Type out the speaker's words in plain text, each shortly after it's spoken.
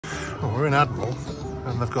Oh, we're in Admiral,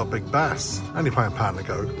 and they've got a big bass. Only paying £1 to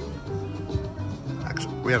go.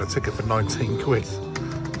 Actually, we had a ticket for 19 quid.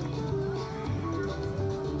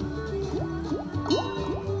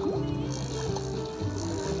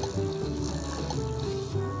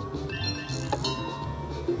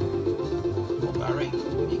 Barry,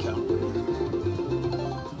 you come.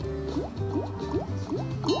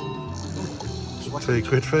 2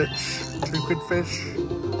 quid fish. 2 quid fish.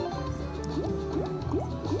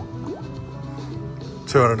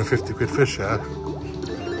 250 quid fish, yeah?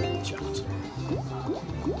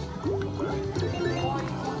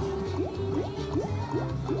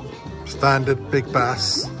 Standard big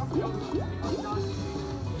bass.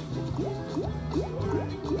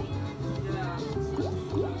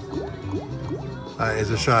 That is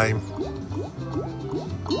a shame.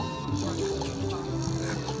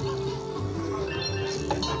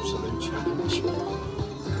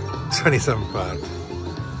 £27.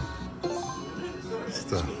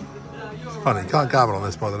 It's funny, you can't gamble on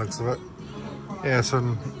this by the looks of it. Yeah, it's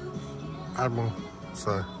an Admiral,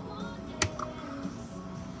 so.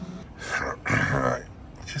 Right,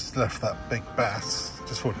 just left that big bass.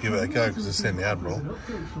 Just thought to give it a go because it's in the Admiral.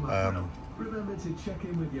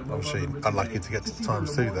 Obviously unlucky to get to the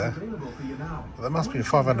 ×2 there. But there must be a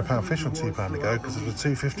 £500 fish on £2 to go because there's a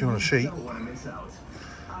 £250 on a sheet.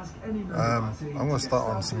 I'm going to start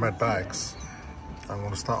on some red bags. I'm going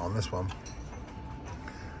to start on this one.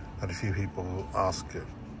 Had a few people ask it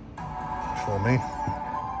for me.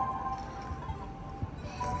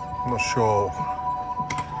 I'm not sure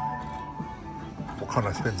what kind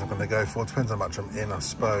of spins I'm going to go for. Depends how much I'm in, I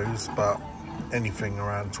suppose, but anything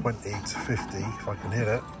around 20 to 50 if I can hit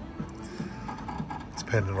it,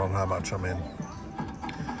 depending on how much I'm in.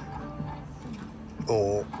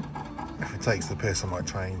 Or if it takes the piss, I might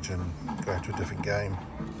change and go into a different game.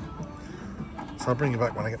 So I'll bring you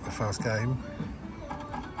back when I get my first game.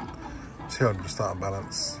 200 starting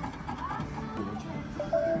balance.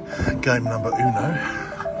 Game number uno.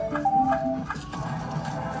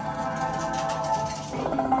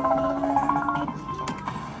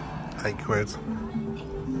 £8.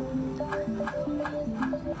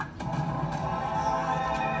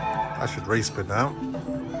 I should respin now.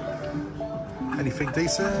 Anything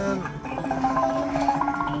decent?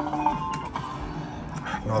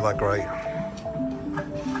 Not that great.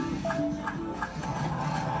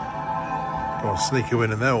 Go on, sneak a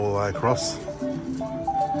win in there all the way across.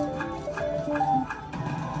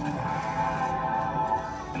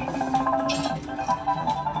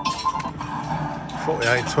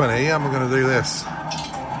 $48.20. How am I going to do this?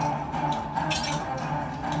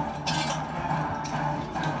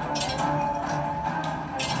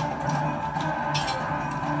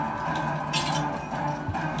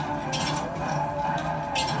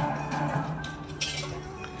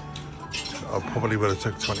 I probably would have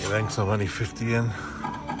took 20 then because I'm only 50 in.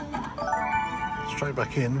 Straight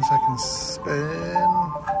back in, second spin.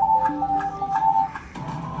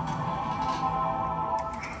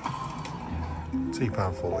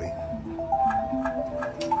 £2.40.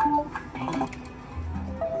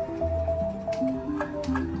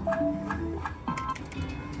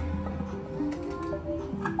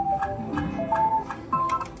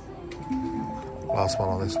 Last one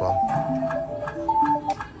on this one.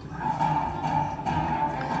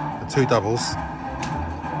 The 2 doubles.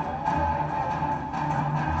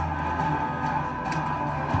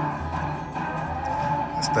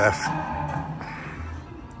 That's death.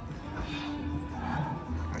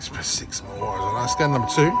 Let's press 6 more. That's game number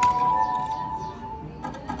 2.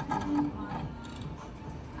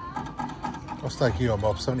 I'll stake you on,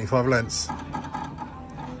 Bob. 75 lengths.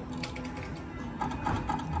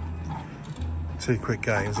 2 quick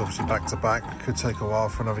games, obviously back to back. Could take a while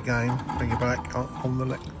for another game. Bring you back on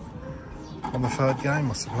the third game,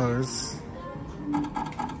 I suppose.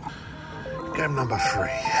 Game number 3.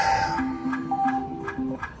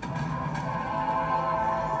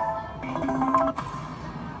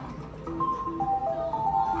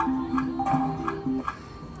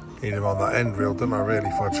 Need him on that end reel, didn't I,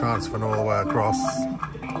 really, for a transfer all the way across.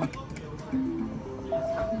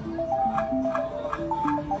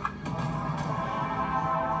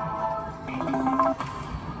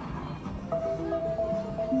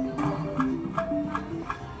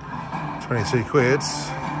 £22.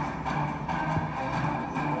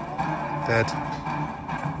 Dead.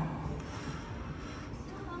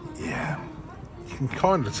 Yeah, you can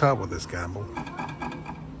kind of tell with this gamble.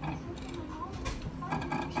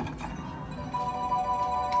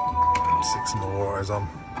 Six more is on.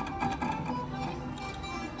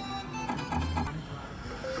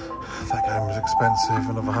 That game was expensive,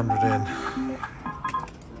 another 100 in.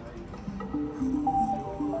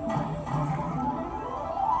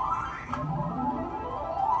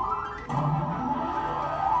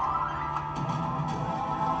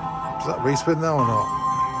 Does that respin now or not?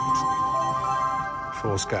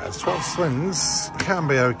 4 scatters, 12 swings. Can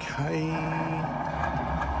be okay.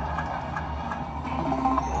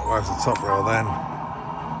 Where's the top rail then?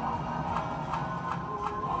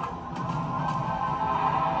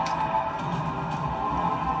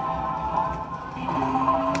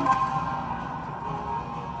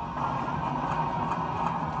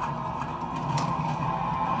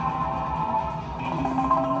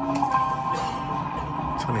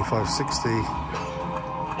 $25.60.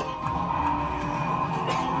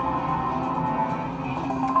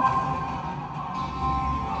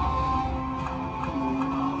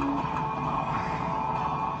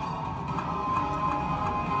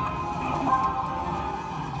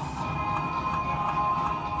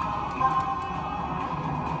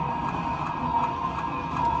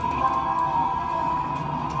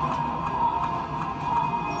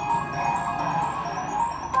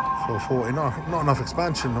 $4.40, not enough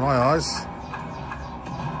expansion in my eyes.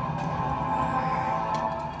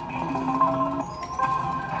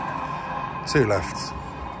 Two left.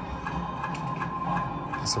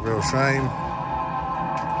 That's a real shame.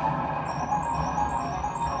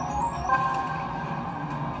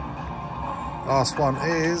 Last one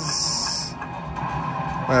is...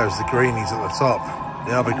 Where's the greenies at the top?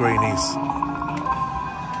 The other greenies.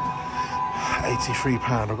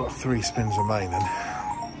 £83. I've got 3 spins remaining.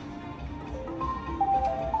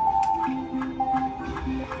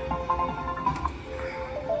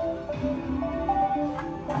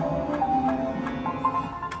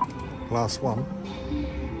 Last one.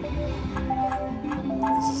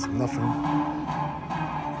 This is nothing.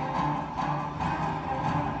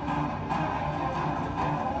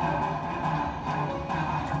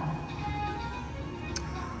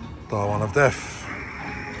 Dial one of death.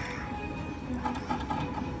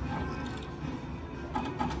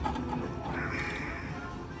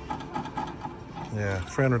 Yeah,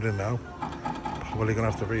 300 in now. Probably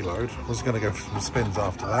gonna have to reload. I was gonna go for some spins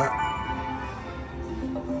after that.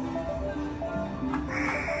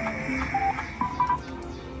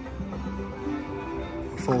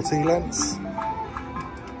 40 lengths.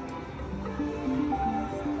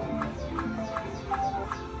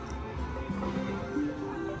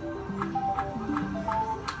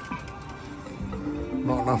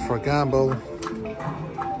 Not enough for a gamble.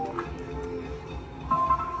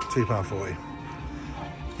 £2.40.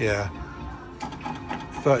 Yeah.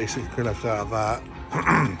 36 quid left out of that.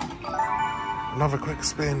 Another quick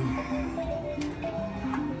spin.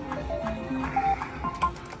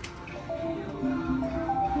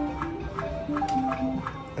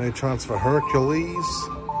 Any chance for Hercules?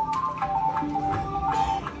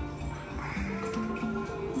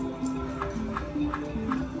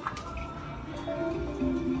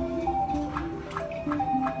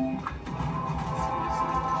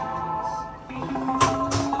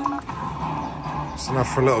 It's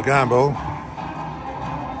enough for a little gamble.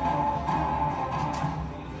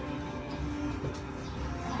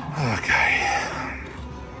 Okay.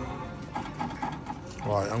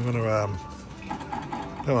 Right, I'm gonna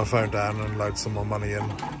put my phone down and load some more money in.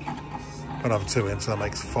 Put another 2 in, so that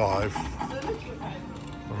makes 5.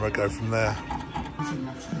 And we'll go from there.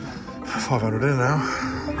 500 in now.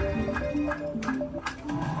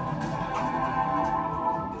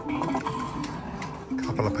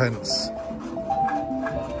 Couple of pence.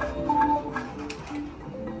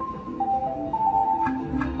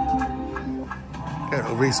 Get a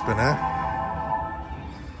little respin here.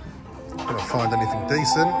 Gonna find anything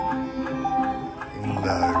decent.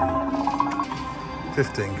 No.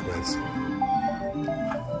 15 quid.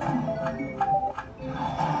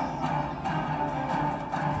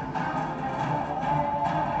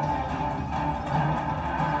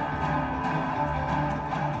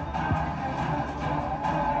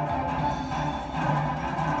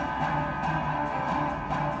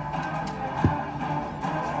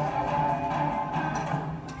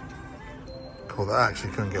 Cool, that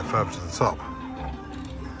actually couldn't get further to the top.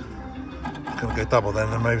 Gonna go double then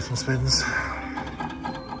and maybe some spins.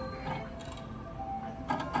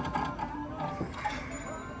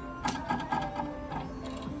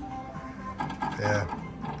 Yeah,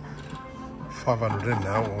 500 in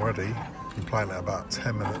now already. Been playing it about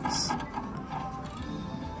 10 minutes.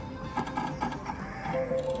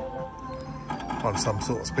 Want some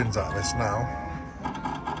sort of spins out of this now.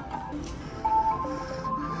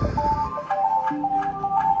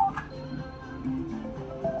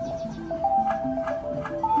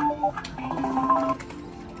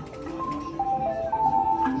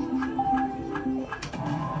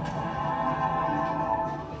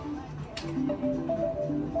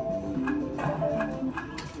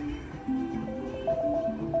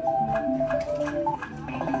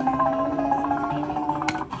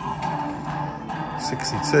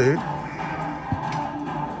 62.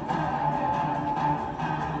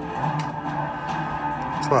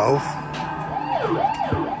 12.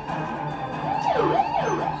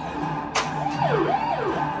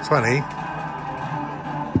 20.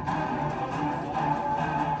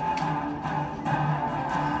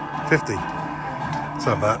 50. Let's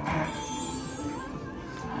have that.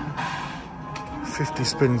 50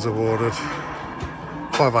 spins awarded.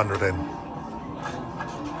 500 in.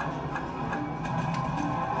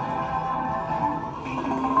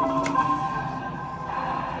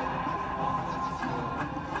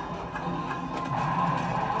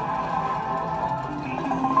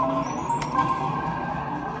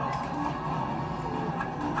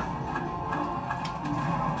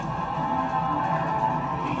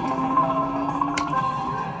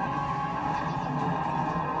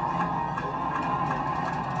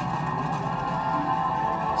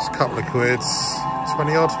 A couple of quids,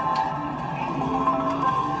 20 odd,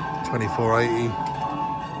 24.80.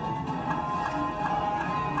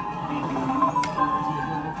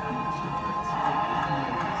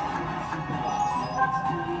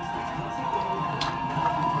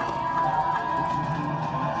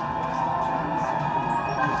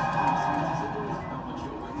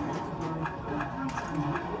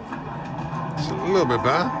 It's a little bit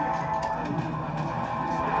better.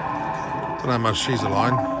 Don't know how much she's a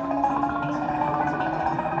line.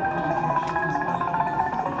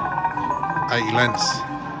 80 lengths,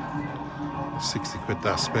 60 quid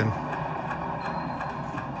that spin.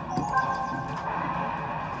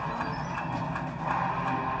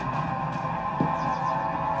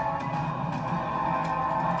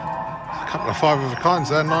 A couple of 5 of a kinds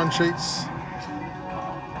there, 9 sheets.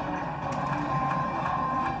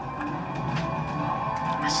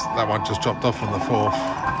 That one just dropped off on the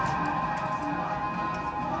 4th.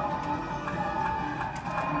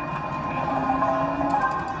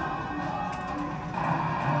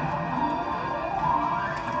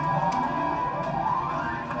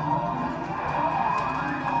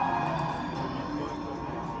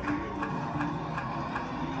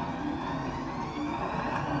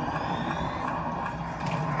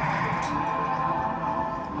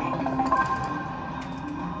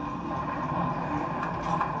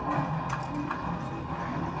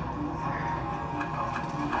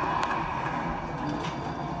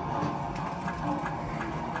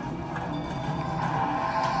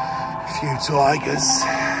 Few tigers.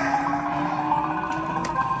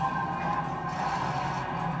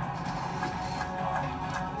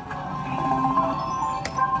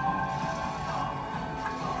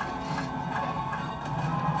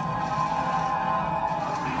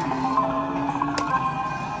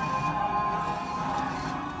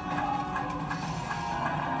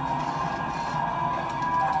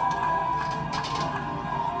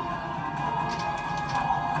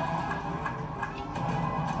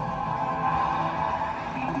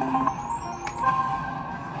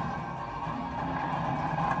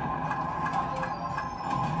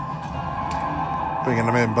 Bringing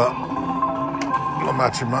them in, but not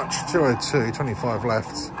matching much. 202, 25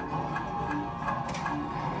 left. It's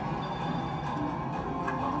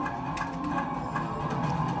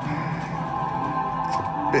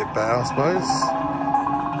a bit better, I suppose.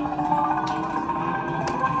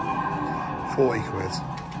 40 quid.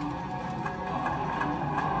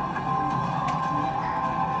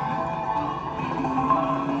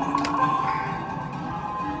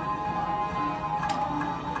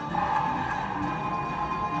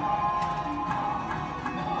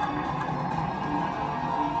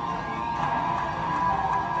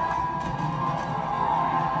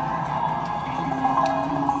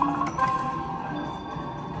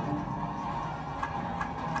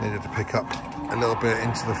 Needed to pick up a little bit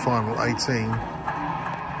into the final 18.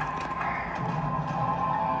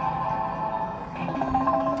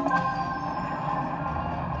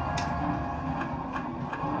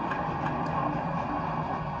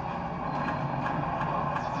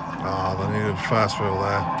 Ah, they needed a fast wheel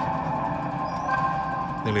there.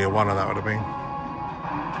 Nearly a winner that would have been.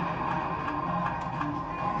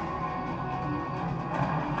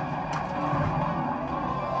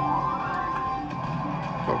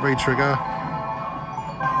 Re-trigger.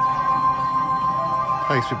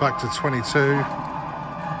 Takes me back to 22.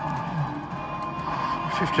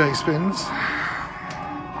 58 spins.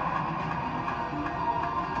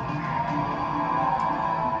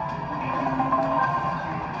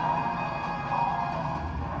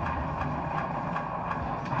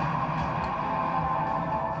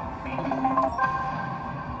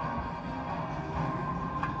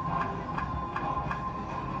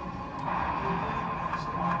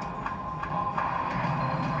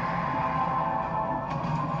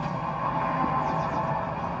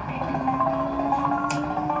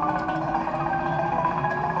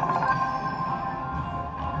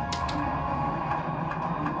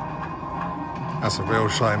 That's a real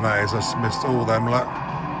shame, that is. I just missed all them. Look.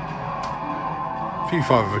 A few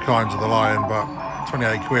 5 of a kinds of the lion, but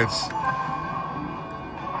 28 quids.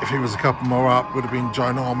 If he was a couple more up, would have been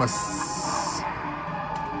ginormous.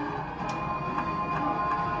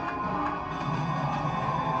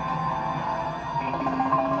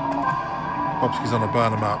 Bobski's on a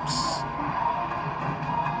burn 'em ups.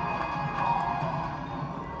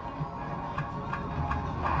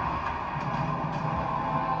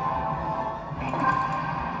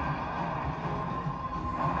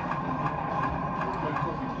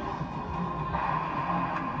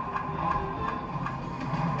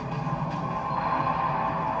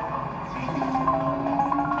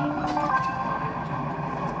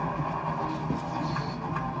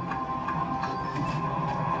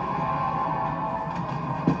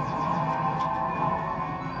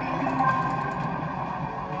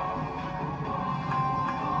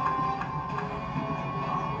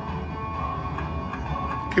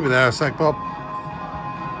 Keep it there a sec, Bob.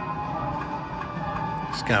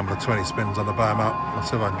 Just gamble 20 spins on the bam up. Let's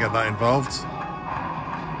see if I can get that involved.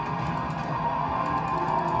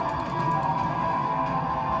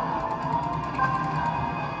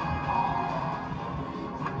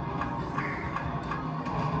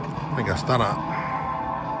 I think I've done it.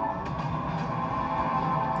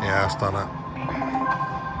 Yeah, I've done it.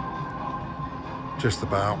 Just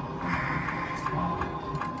about.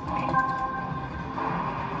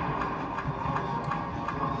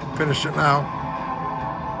 Finish it now.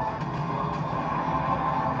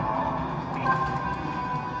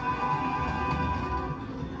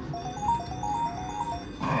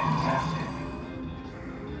 Fantastic.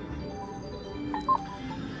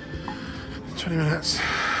 20 minutes.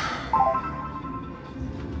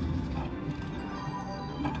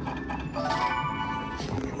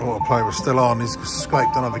 Autoplay was still on. He's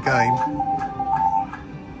scraped another game.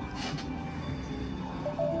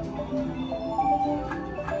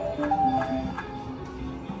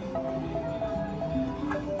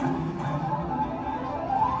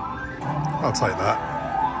 I'll take that.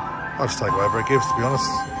 I'll just take whatever it gives, to be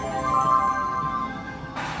honest.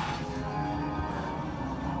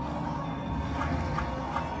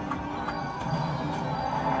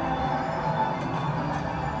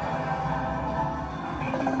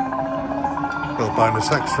 Little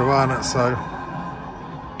bonus extra, wasn't it? So.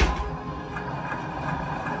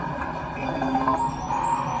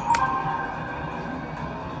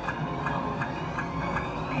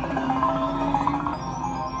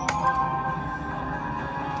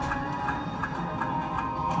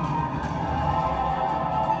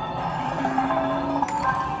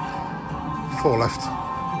 Four left.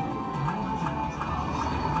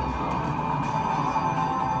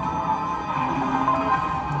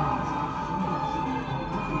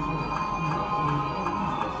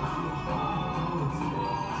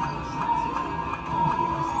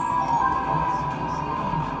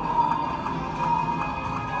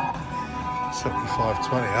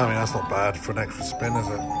 $75.20. I mean, that's not bad for an extra spin, is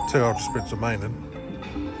it? 2 extra spins remaining.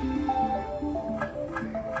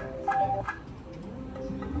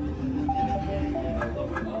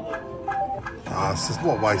 It's just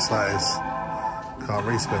what waste that is. Can't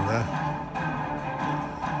respin there.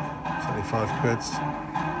 75 quids.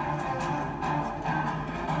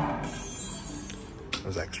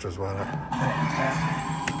 Those extras, weren't it?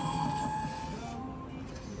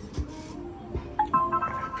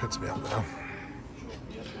 It puts me up now.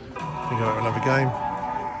 We go another game.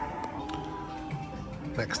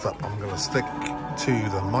 Next up, I'm going to stick to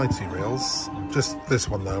the mighty reels. Just this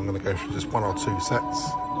one though, I'm going to go for just 1 or 2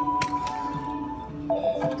 sets.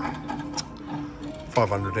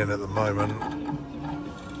 500 in at the moment.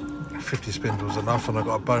 50 spins was enough, and I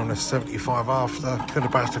got a bonus 75 after. Could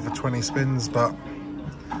have bashed it for 20 spins, but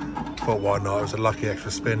thought why not? It was a lucky extra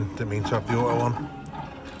spin. Didn't mean to have the auto on.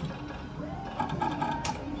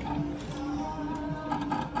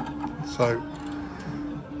 So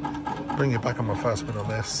bring it back on my first spin on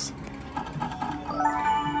this,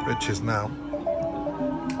 which is now.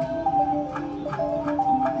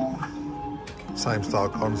 Same style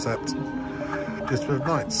concept. Just with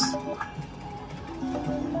knights.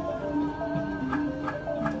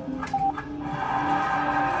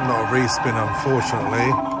 Not a respin, unfortunately.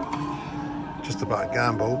 Just about a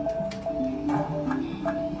gamble.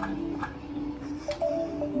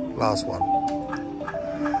 Last one.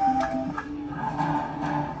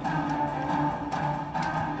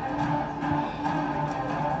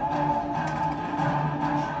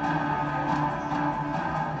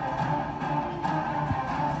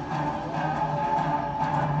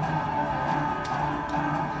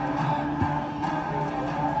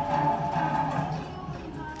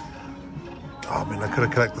 could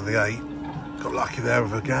have collected the 8. Got lucky there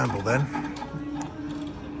with a gamble then.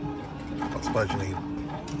 I suppose you need...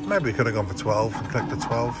 Maybe we could have gone for 12 and collected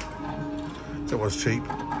 12. So it was cheap.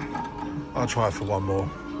 I'll try it for one more.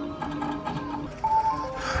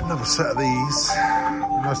 Another set of these.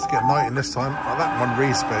 Nice to get 19 this time. Oh, that one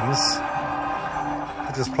respins.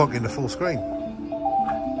 I just plug in the full screen.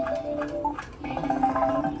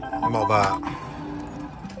 Not that.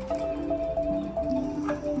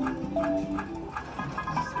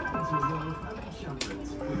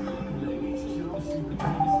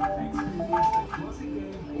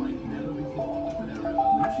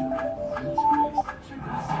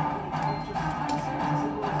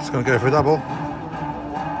 Just going to go for a double.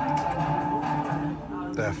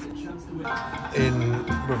 Def. In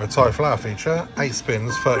with a tie flower feature, 8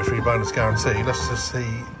 spins, 33 bonus guarantee. Let's just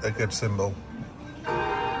see a good symbol.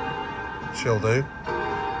 She'll do.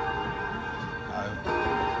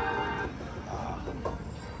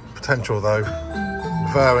 Potential though.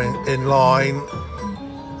 Very in line.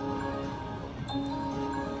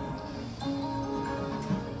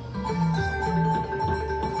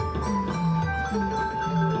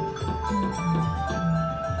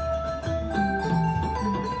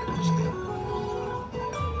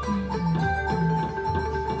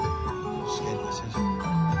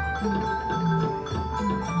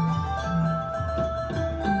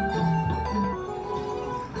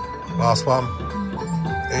 Last one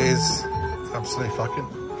is absolutely fucking,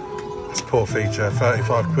 it's a poor feature,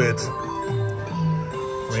 35 quid.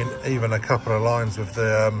 I mean, even a couple of lines with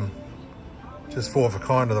the, just 4 of a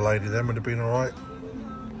kind of the lady then would have been alright.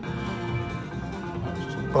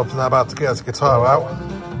 Bob's now about to get his guitar out.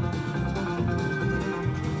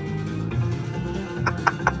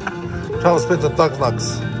 12 spins of Doug's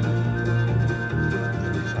Nugs.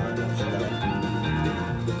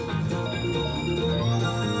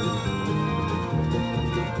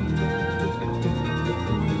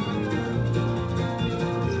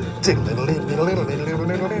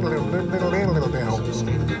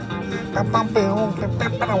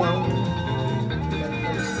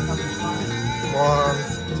 One,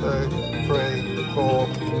 2, 3, 4.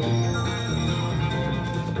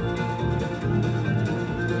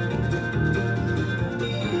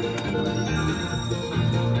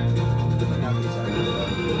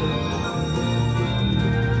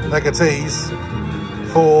 Negatives.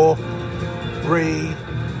 4, 3,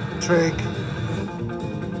 trig.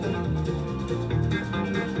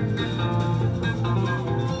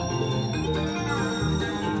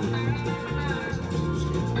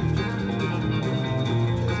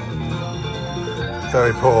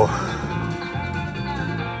 Very poor.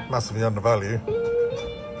 Massively undervalued.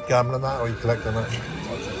 Gambling that or are you collecting it?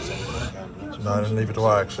 No, neither do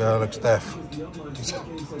I actually. That looks deaf.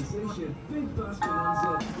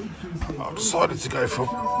 I've decided to go for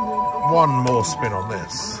one more spin on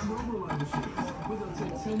this.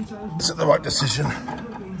 Is it the right decision?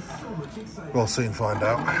 We'll soon find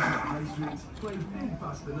out.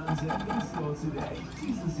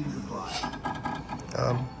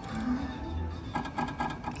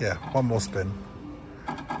 Yeah, one more spin.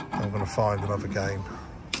 I'm going to find another game.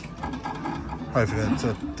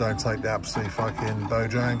 Hopefully don't take the absolute fucking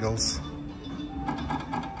Bojangles.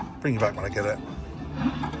 Bring you back when I get it.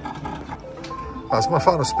 That's my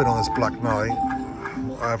final spin on this Black Knight.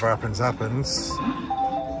 Whatever happens, happens.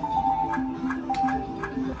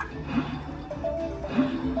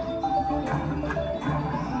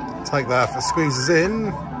 Take that if it squeezes in.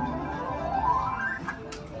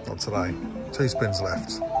 Not today. 2 spins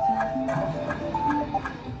left.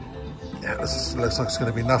 Yeah, this looks like it's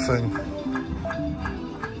going to be nothing.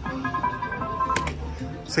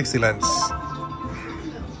 60 lengths.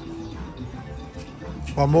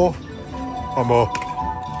 One more. One more.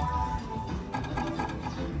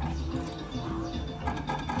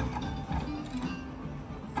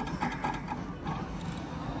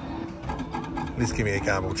 At least give me a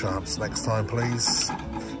gamble chance next time, please.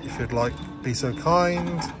 If you'd like, be so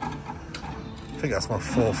kind. I think that's my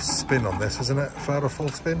 4th spin on this, isn't it? 3rd or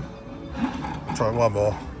 4th spin? I'll try one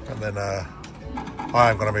more, and then I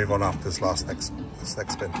am going to move on after this next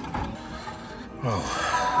spin. Oh,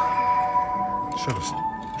 should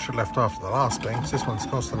have left after the last spin, because this one's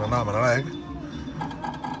costing an arm and a leg.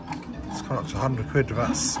 It's gone up to 100 quid with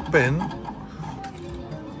that spin.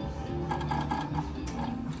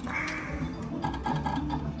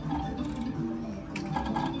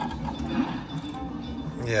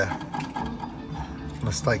 Yeah.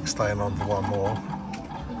 Mistake staying on for one more,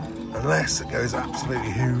 unless it goes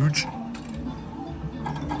absolutely huge.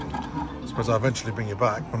 I suppose I'll eventually bring you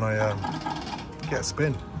back when I get a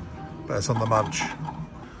spin, but it's on the munch.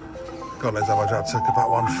 God knows how much that took,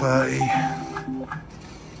 about 130.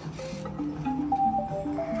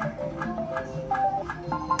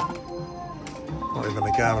 Not even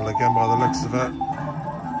a gamble again by the looks of it.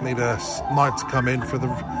 Need a knight to come in for the...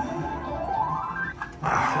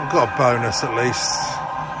 I've got a bonus at least.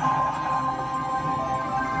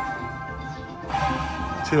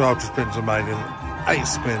 2 ultra spins remaining, 8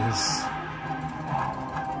 spins.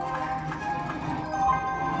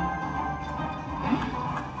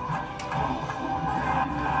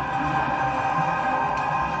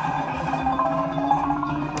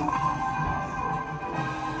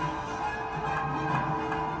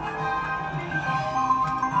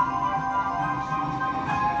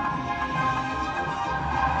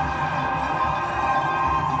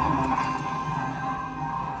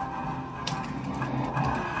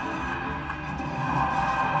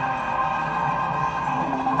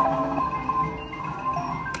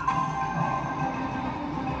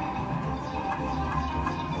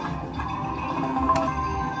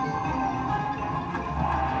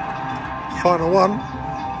 Final one.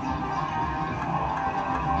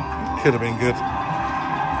 Could have been good.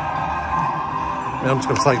 I'm just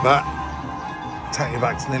going to take that. Take you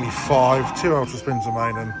back to nearly 5. 2 ultra spins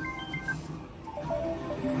remaining.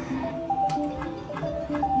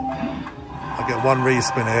 I get 1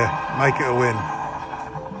 respin here. Make it a win.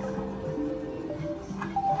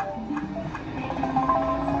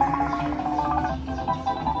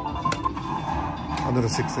 Under the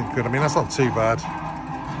 16 quid. I mean, that's not too bad.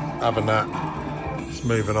 Having that, just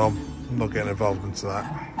moving on. I'm not getting involved into that.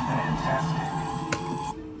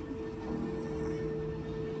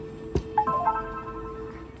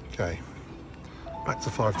 Okay, back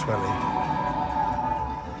to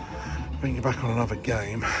 520. Bring you back on another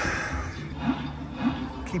game.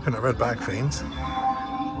 Keeping it red bag, fiends.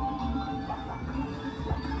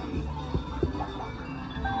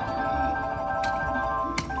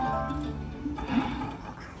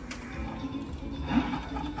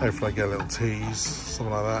 Hopefully I get a little tease,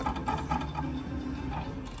 something like that.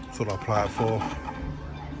 That's what I'll play it for.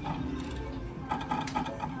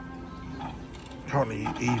 Currently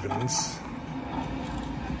evens.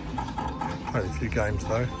 Played a few games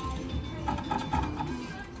though.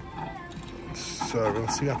 So we'll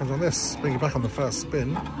see what happens on this. Bring it back on the first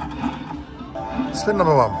spin. Spin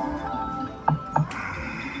number 1.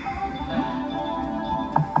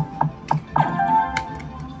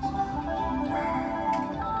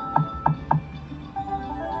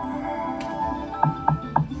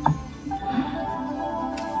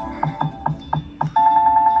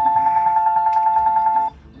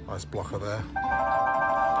 Blocker there.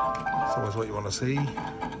 It's always what you want to see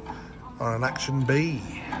on an action B.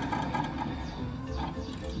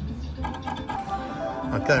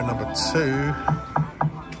 I go number 2.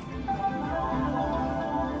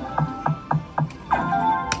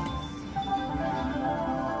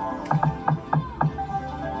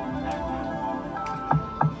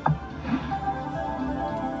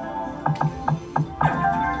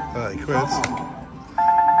 £30.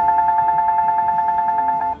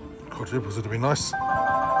 Quadruples would have been nice.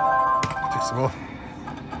 Take some more.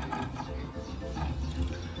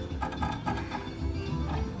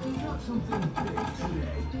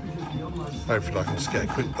 Hopefully I can just get a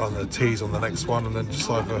quick on the tees on the next one and then just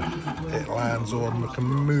either it lands or we can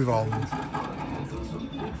move on.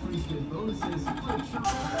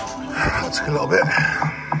 That took a little bit.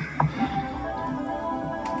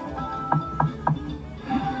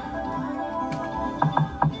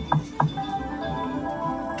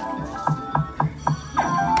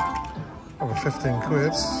 Over 15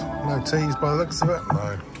 quid. No tees by the looks of it.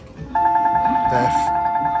 No. Death.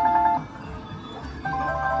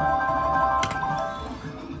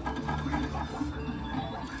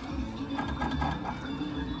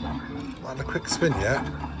 Not a quick spin yet.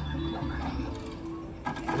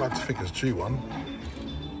 I'd like to think it's due one.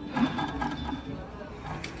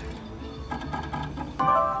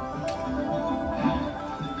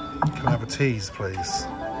 Can I have a tease, please?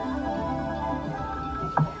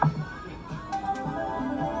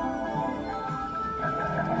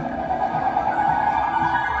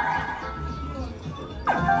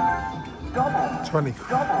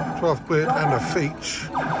 $12 quid and a feature.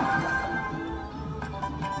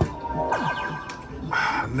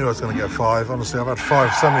 I knew I was going to get 5. Honestly, I've had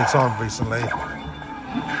 5 so many times recently.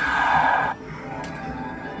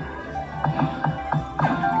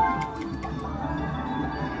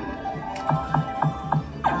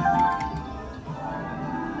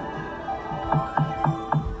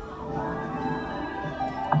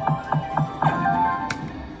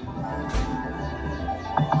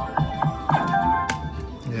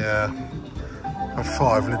 Yeah, I've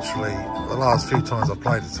 5, literally, the last few times I've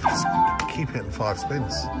played it, just keep hitting 5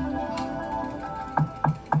 spins.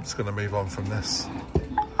 I'm just going to move on from this.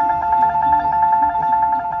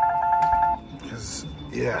 Because,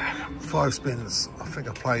 yeah, 5 spins, I think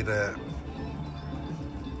I played it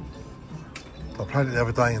the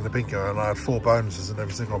other day in the bingo and I had 4 bonuses and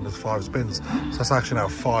every single one was 5 spins. So that's actually now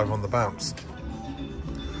 5 on the bounce.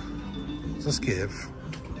 So let's give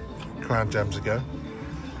Crown Gems a go.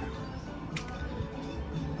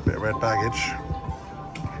 Bit of red baggage.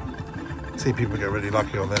 See people get really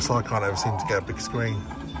lucky on this. I can't ever seem to get a big screen.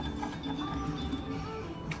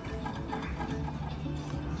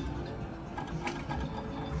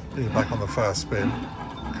 Being back on the first spin.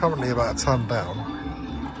 Currently about a ton down.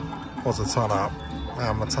 Was a ton up. Now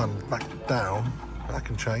I'm a ton back down. That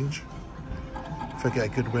can change. If I get a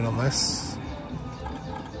good win on this.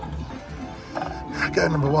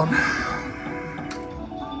 Game number 1.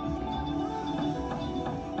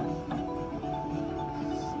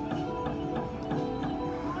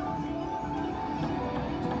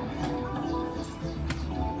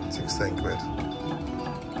 £16.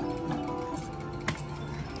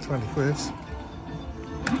 20 quid. So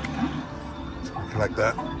I collect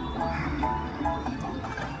that.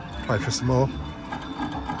 Play for some more.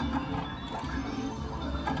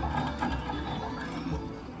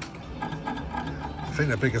 I think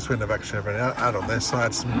the biggest win I've actually ever had on this, I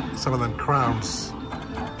had some of them crowns,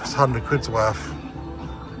 just 100 quid's worth.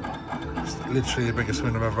 It's literally the biggest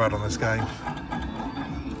win I've ever had on this game.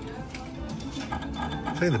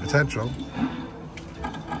 Seeing the potential.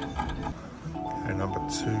 Okay, number 2.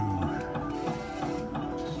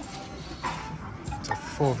 It's a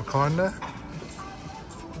 4 of a kind there.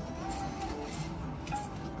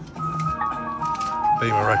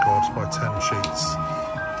 Beat my record by 10 sheets.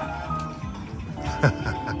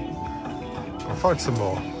 I'll find some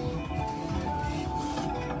more.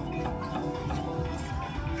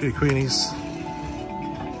 A few queenies.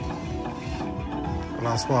 The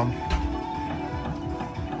last one.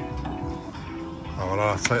 Oh, well,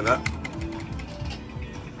 I'll take that.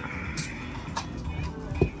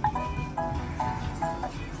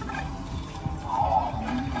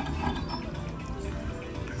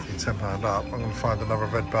 £10 up. I'm going to find another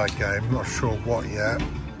red bag game. Not sure what yet.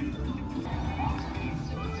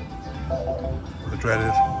 The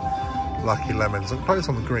dreaded Lucky Lemons. I'm going to play this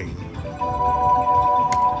on the green.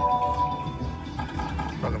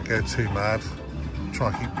 Not going to go too mad.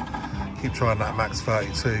 Try keep trying that max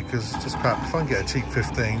 32 because just perhaps if I can get a cheap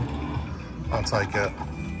 15, I'll take it.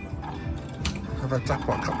 I've had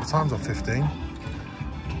jackpot a couple of times on 15.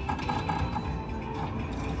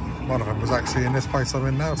 One of them was actually in this place I'm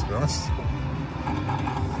in now, to be honest. So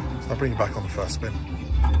I'll bring you back on the first spin.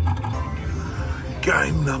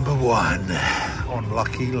 Game number 1 on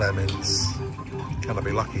Lucky Lemons. Can I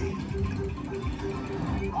be lucky?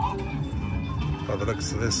 By the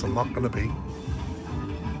looks of this, I'm not going to be.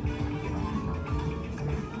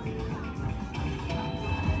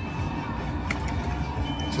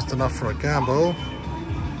 Just enough for a gamble.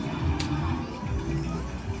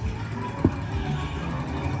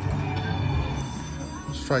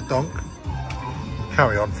 Straight donk.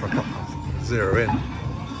 Carry on for a couple of 0 in.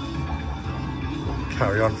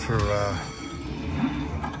 Carry on for a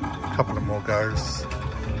couple of more goes.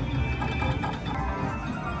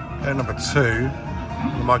 And number 2,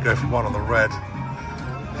 I might go for 1 on the red.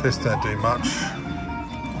 If this don't do much.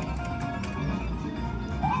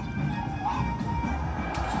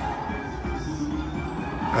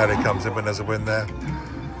 And it comes in when there's a win there.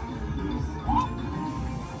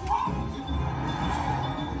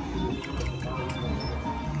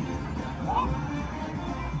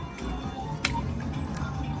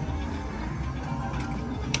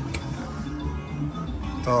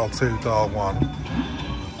 Dial 2, dial 1.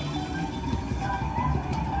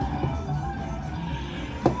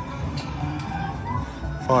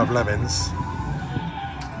 Five lemons.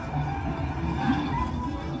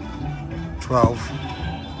 12.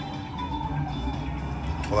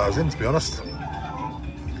 Well, that was in, to be honest.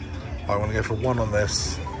 I want to go for 1 on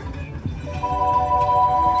this. I'm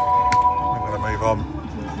going to move on.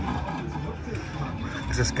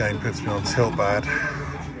 Because this game puts me on tilt bad.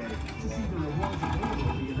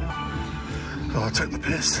 Oh, I took the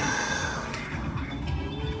piss.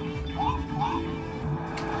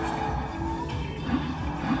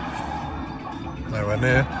 Nowhere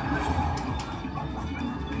near.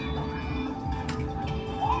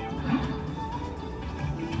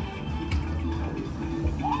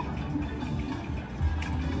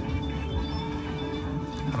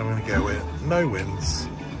 And I'm going to go with no wins.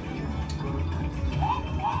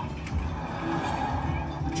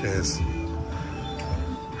 Cheers.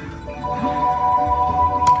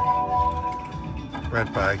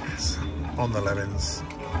 red bags on the lemons.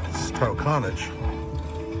 It's total carnage.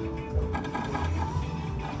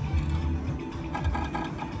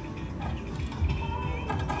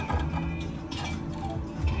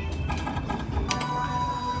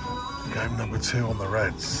 Game number 2 on the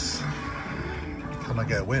reds. Can I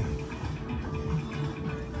get a win?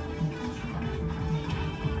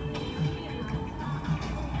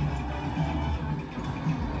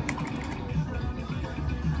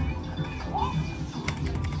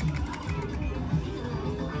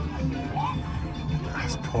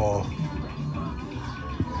 That's poor.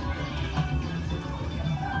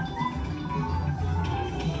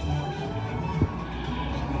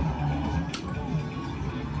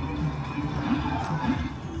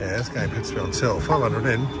 Yeah, this game puts me on tilt. 500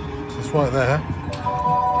 in, so it's right there.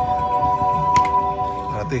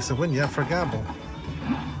 A decent win, yeah, for a gamble.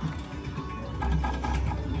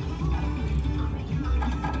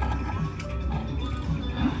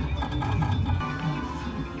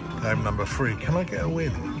 Game number 3, can I get a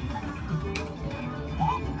win?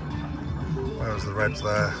 Where was the reds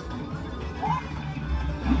there?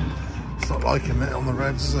 It's not liking it on the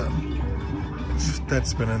reds, is it? It's just dead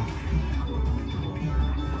spinning.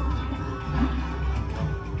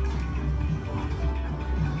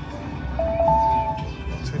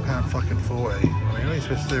 Fucking 40. I mean, what are you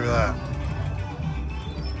supposed to do with that?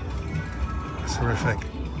 It's horrific.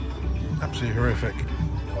 Absolutely horrific.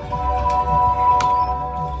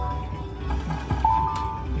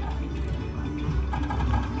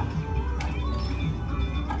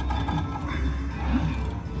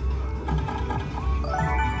 I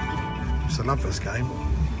used to love this game.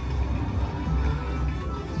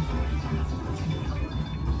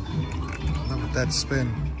 Another dead spin.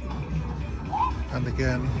 And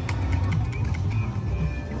again.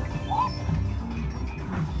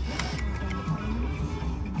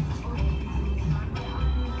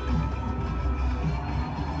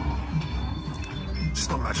 Just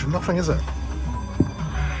not matching nothing, is it?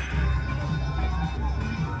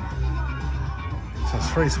 So it's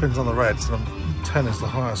 3 spins on the reds, and 10 is the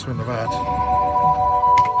highest win I've had.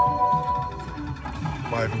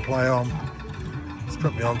 Wave and play on. It's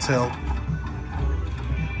put me on tilt.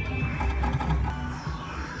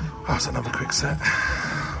 Oh, it's another quick set.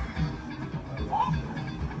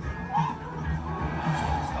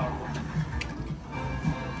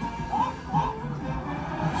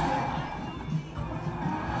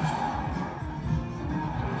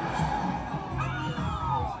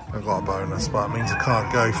 I've got a bonus, but it means I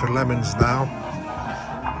can't go for lemons now.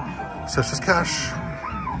 So it's just cash.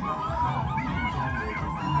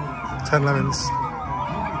 10 lemons.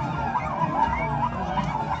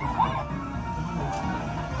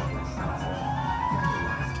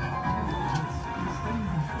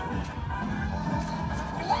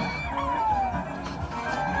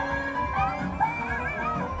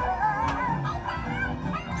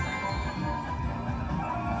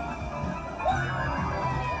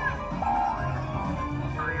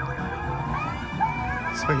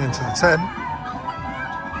 Swing into the 10.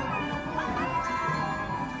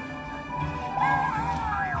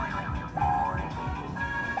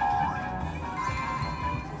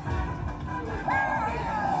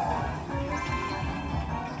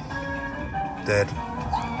 Dead.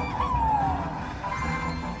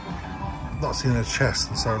 Not seen a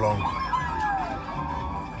chest in so long.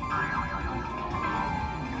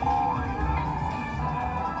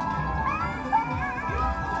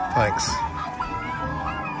 Thanks.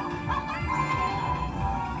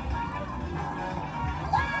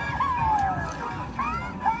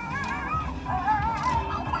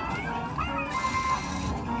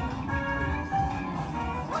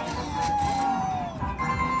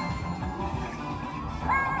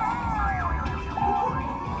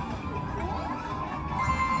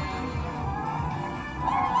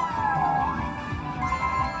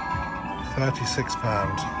 £36.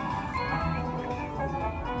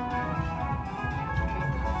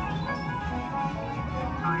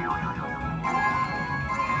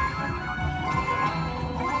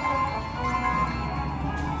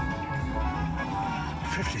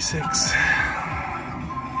 $56.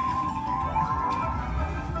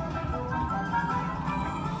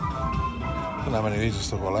 I don't know how many of these have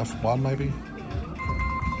still got left. 1 maybe?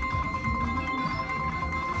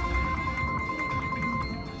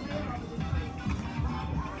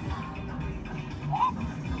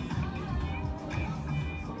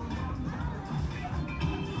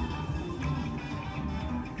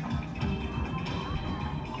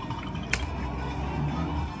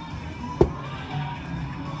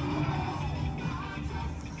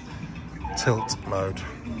 Tilt mode.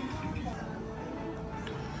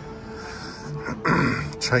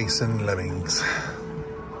 chasing lemmings.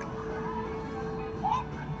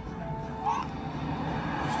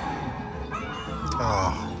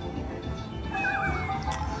 Oh.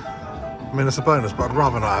 I mean, it's a bonus, but I'd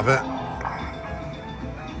rather not have it.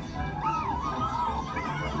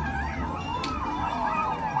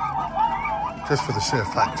 Just for the sheer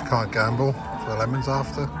fact you can't gamble for the lemons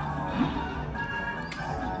after.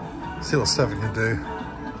 See what 7 can do.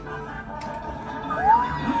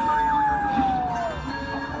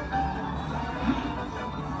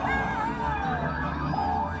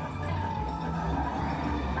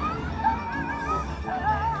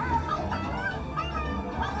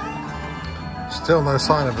 Still no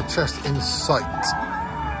sign of a chest in sight.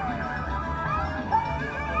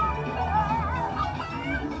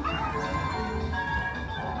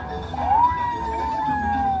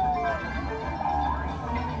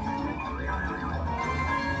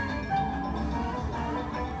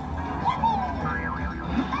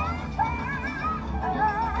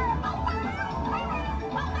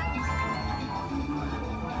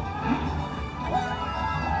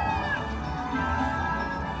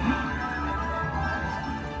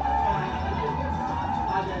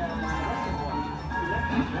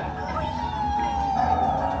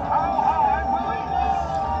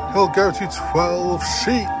 He'll go to 12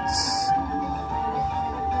 sheets.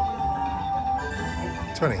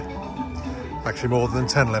 20. Actually more than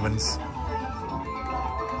 10 lemons.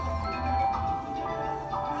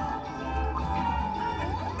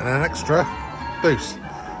 And an extra boost.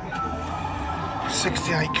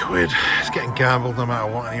 68 quid. It's getting gambled no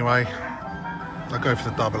matter what anyway. I'll go for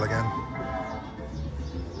the double again.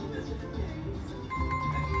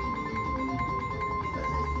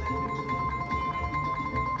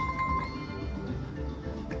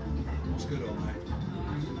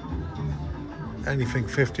 Anything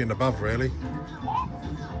 50 and above, really.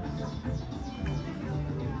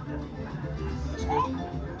 That's good.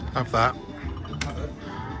 Have that.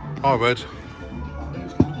 I would. Did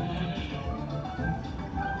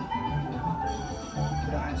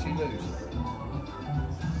I actually lose?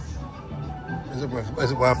 Is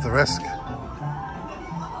it worth the risk?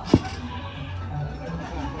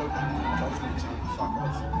 Fuck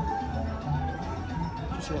off.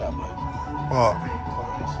 Did you see that, mate? What?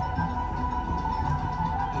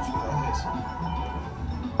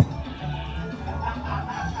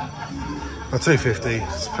 A 250.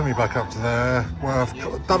 Let's put me back up to there. Worth a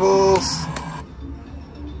couple of doubles.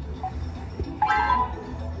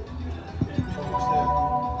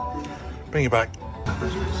 Bring it back.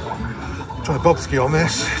 Try the Bobski on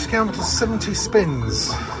this. It's down to 70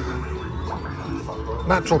 spins.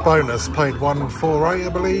 Natural bonus paid 148, I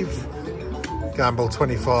believe. Gamble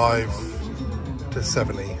 25 to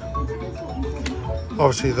 70.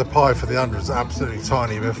 Obviously the pie for the under is absolutely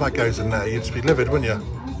tiny, but if that goes in there, you'd just be livid, wouldn't you?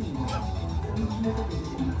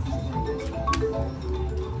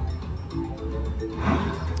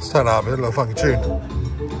 Let's turn up a little funky tune.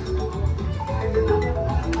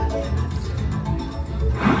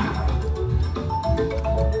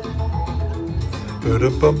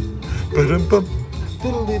 Ba-dum-bum, ba-dum-bum.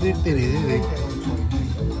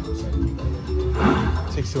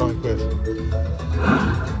 69 quid.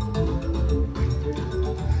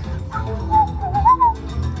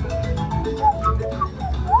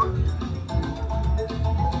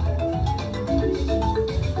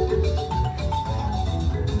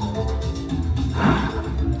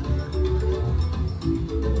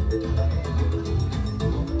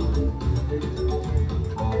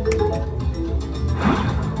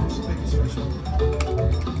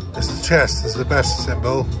 Chest is the best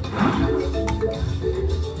symbol.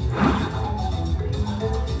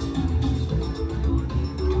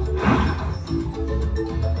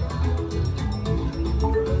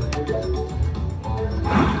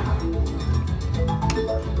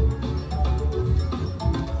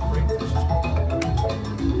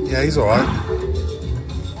 Yeah, he's all right.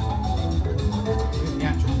 The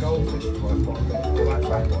actual goldfish is worth quite a bit, or that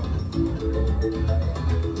fat one.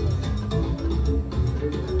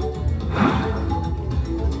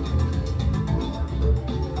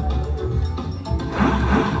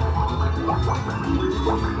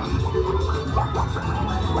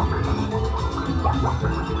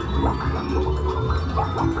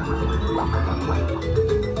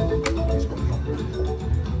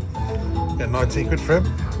 Get 19 quid for him.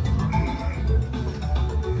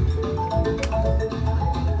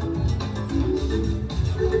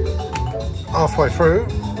 Halfway through.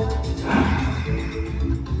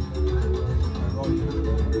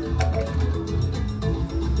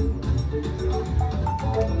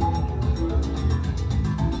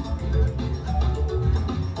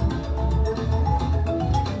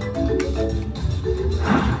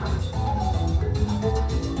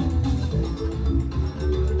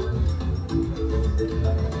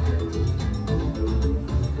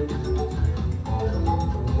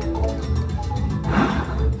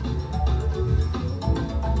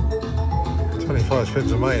 25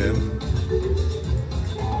 spins remaining.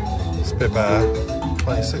 It's a bit better.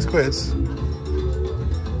 26 quids.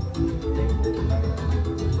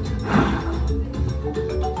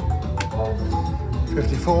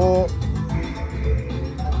 $54.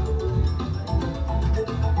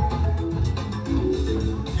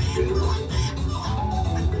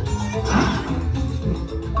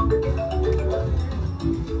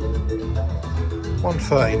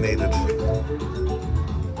 $130 needed.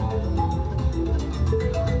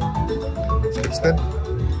 Good spin.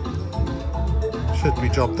 Should be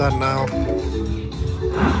job done now.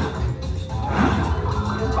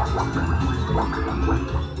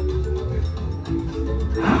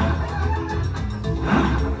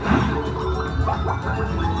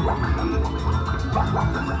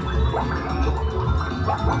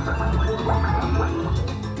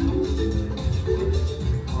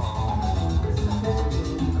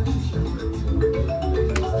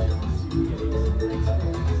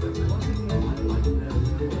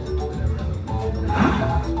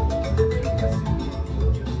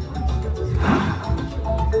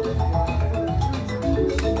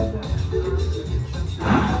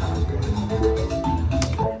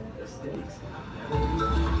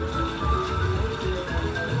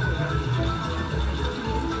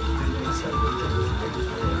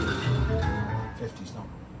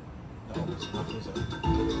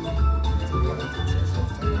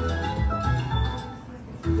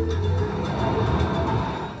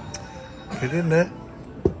 Get in there.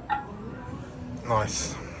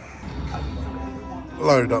 Nice.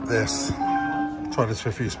 Load up this. Try this for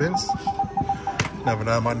a few spins. Never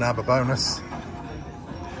know, I might nab a bonus.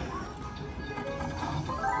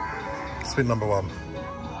 Spin number 1.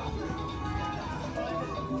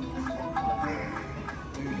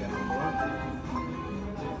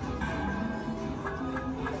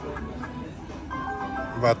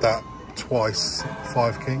 I've had that twice,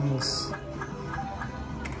 5 kings.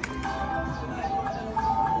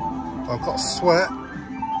 I've got sweat.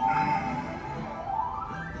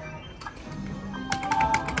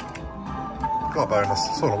 Got a bonus,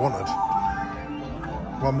 that's all I wanted.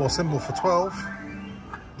 One more symbol for 12.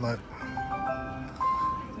 No.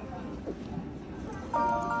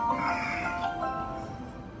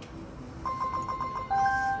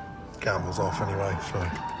 Gamble's off anyway, so.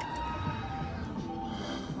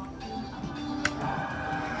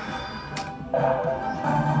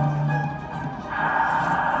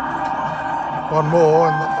 One more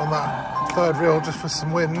on that third reel just for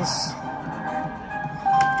some wins.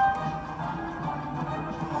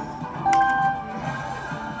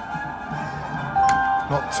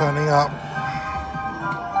 Not turning up.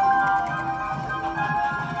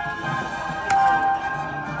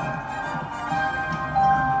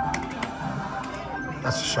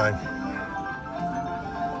 That's a shame.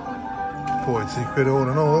 42 quid all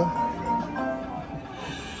in all.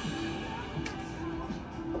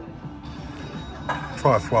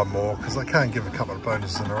 Try for one more because I can give a couple of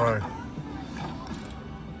bonuses in a row.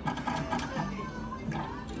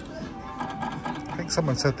 I think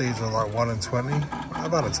someone said these are like 1 in 20.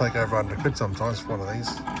 I've had to take over 100 quid sometimes for one of these.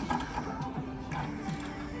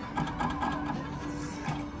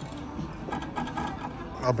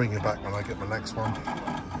 I'll bring you back when I get my next one.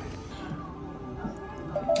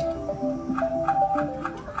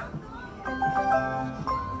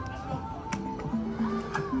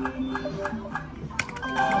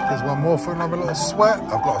 Here's one more for another little sweat.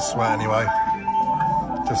 I've got a sweat anyway.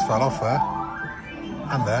 Just fell off there.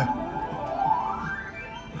 And there.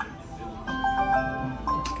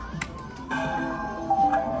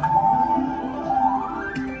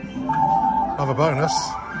 Another bonus.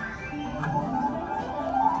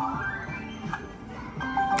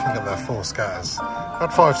 Look at that, 4 scatters.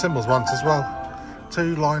 Had 5 symbols once as well.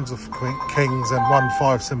 2 lines of kings and 1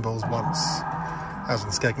 5 symbols once. As in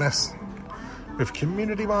Skegness. With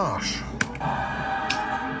Community Marsh.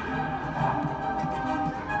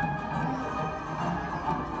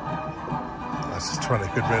 That's just 20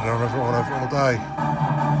 quid written on over all day.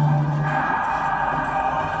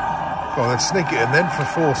 Well, then sneak it in then for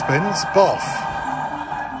 4 spins. Boff.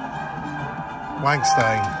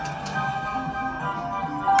 Wankstein.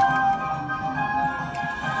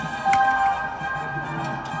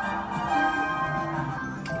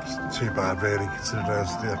 It's too bad really, considering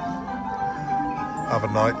those the other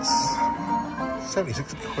nights.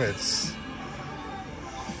 76 quids.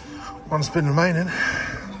 1 spin remaining.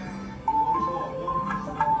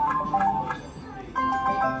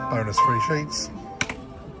 Bonus 3 sheets.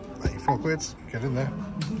 84 quids. Get in there.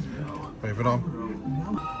 Moving on.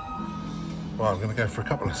 Well, I'm going to go for a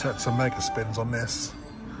couple of sets of mega spins on this.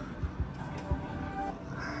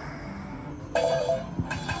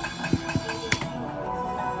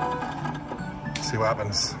 see what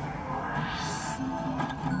happens.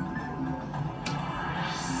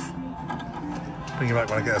 Bring it back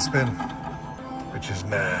when I get a spin, which is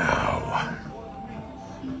now.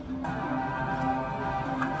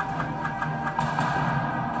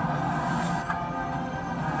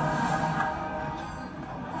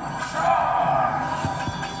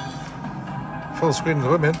 Full screen of the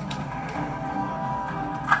women.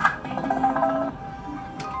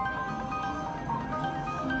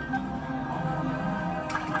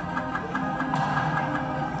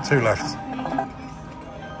 Two left.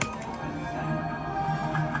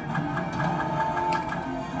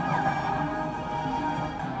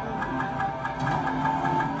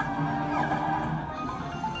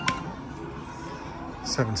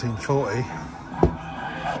 $17.40.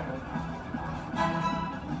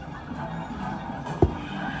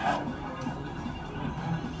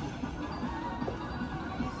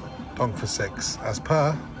 Dong for 6 as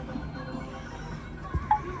per.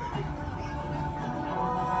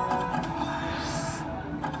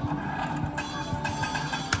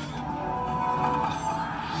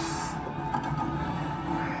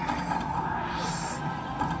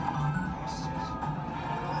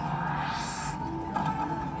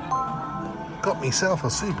 Got myself a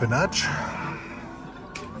super nudge.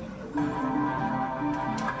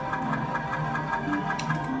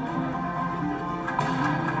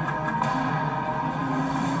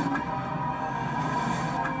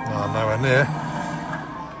 Oh, nowhere near.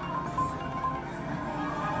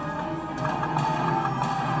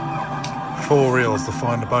 Four reels to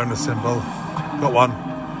find the bonus symbol. Got one.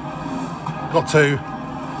 Got two.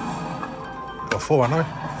 Got four, I know.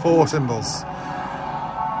 Four symbols.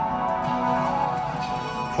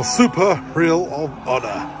 For super reel of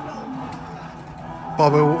honor.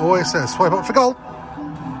 Bobby always says, swipe up for gold.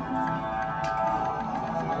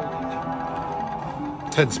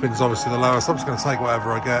 10 spins obviously the lowest. I'm just going to take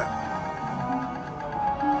whatever I get.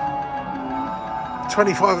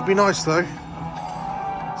 25 would be nice though.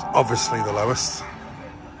 It's obviously the lowest.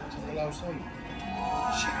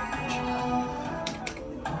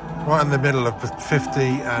 Right in the middle of 50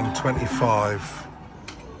 and 25.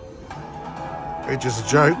 It's just a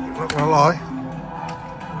joke, not gonna lie.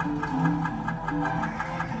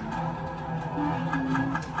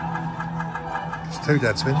 It's 2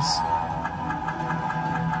 dead spins.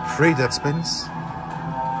 3 dead spins.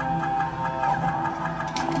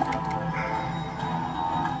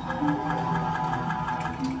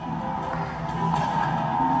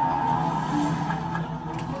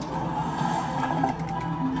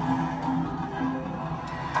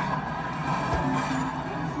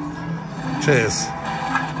 Cheers.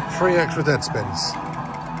 3 extra dead spins.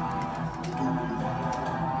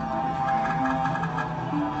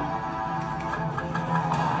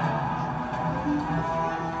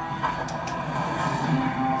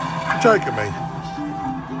 Joking me.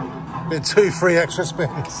 Been 2 free extra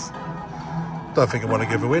spins. Don't think I want to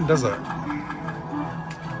give a win, does it?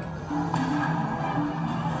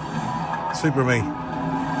 Super me.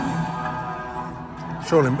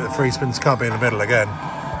 Surely the 3 spins can't be in the middle again.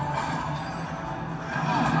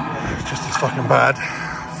 Just as fucking bad.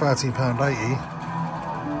 £13.80.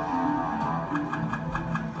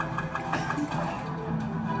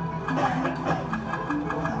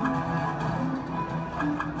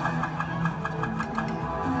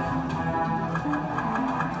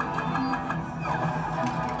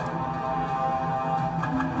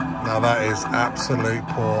 Now that is absolute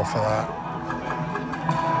poor for that.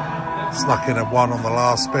 Snuck in a 1 on the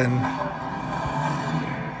last spin.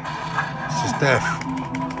 It's just death.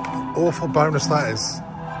 Awful bonus that is.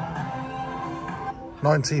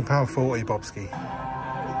 £19.40 Bobski.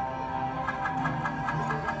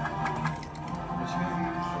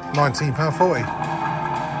 £19.40.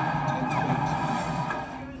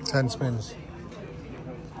 10 spins.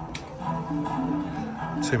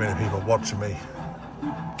 Too many people watching me.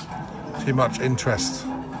 Too much interest.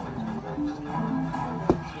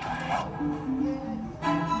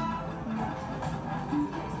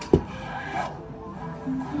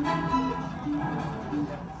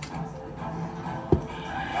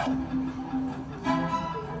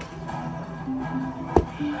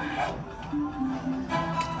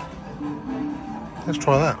 Let's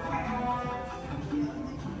try that.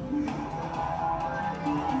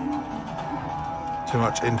 Too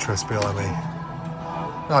much interest behind me.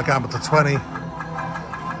 No, I gambled to 20.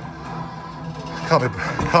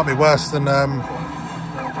 Can't be worse than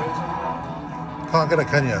can't get it,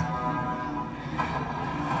 can you?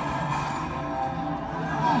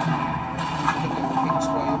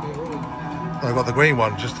 I got the green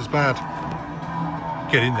one, just as bad.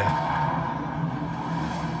 Get in there.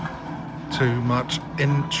 too much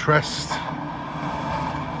interest.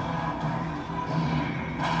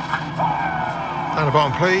 Down the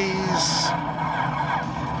bottom, please.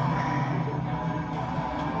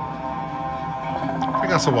 I think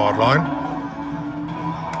that's a wild line.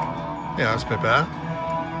 Yeah, that's a bit better.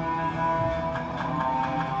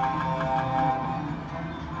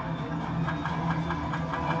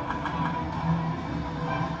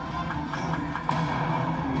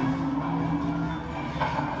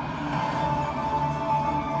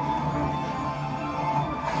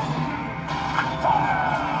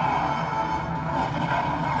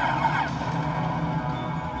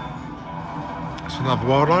 Another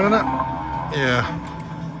wild line, isn't it? Yeah.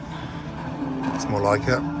 It's more like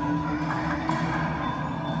it.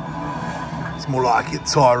 It's more like it,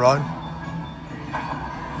 Tyrone.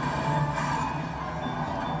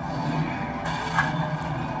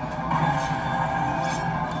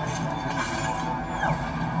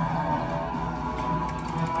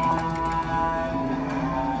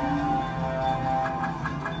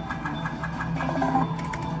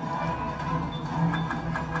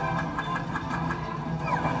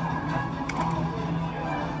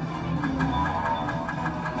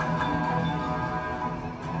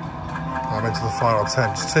 I'm into the final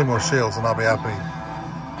 10, just 2 more shields and I'll be happy.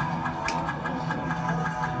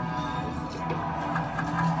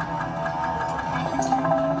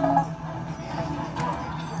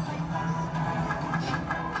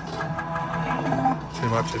 Too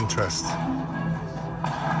much interest.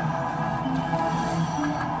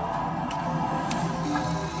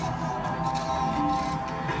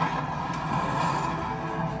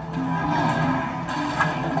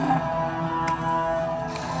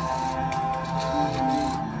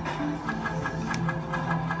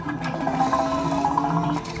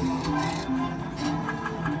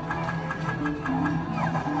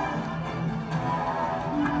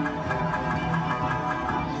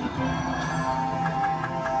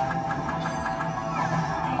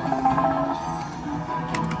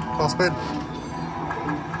 Last spin.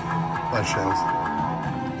 No shells.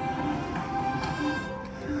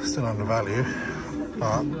 Still undervalued,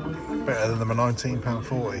 but better than them a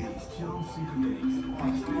 £19.40.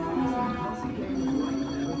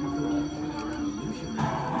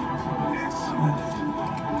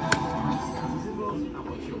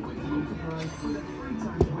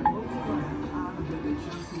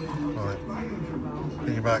 Right,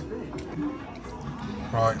 bring it back.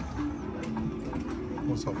 Right.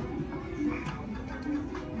 What's up?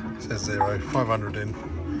 It says 0, 500 in.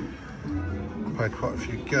 Played quite a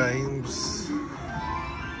few games.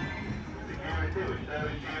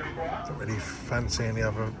 Don't really fancy any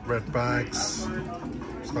other red bags, so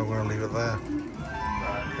I'm going to leave it there.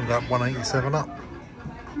 Ended up 187 up,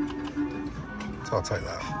 so I'll take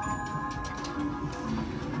that.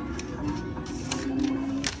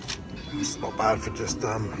 It's not bad for just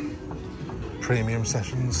premium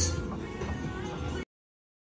sessions.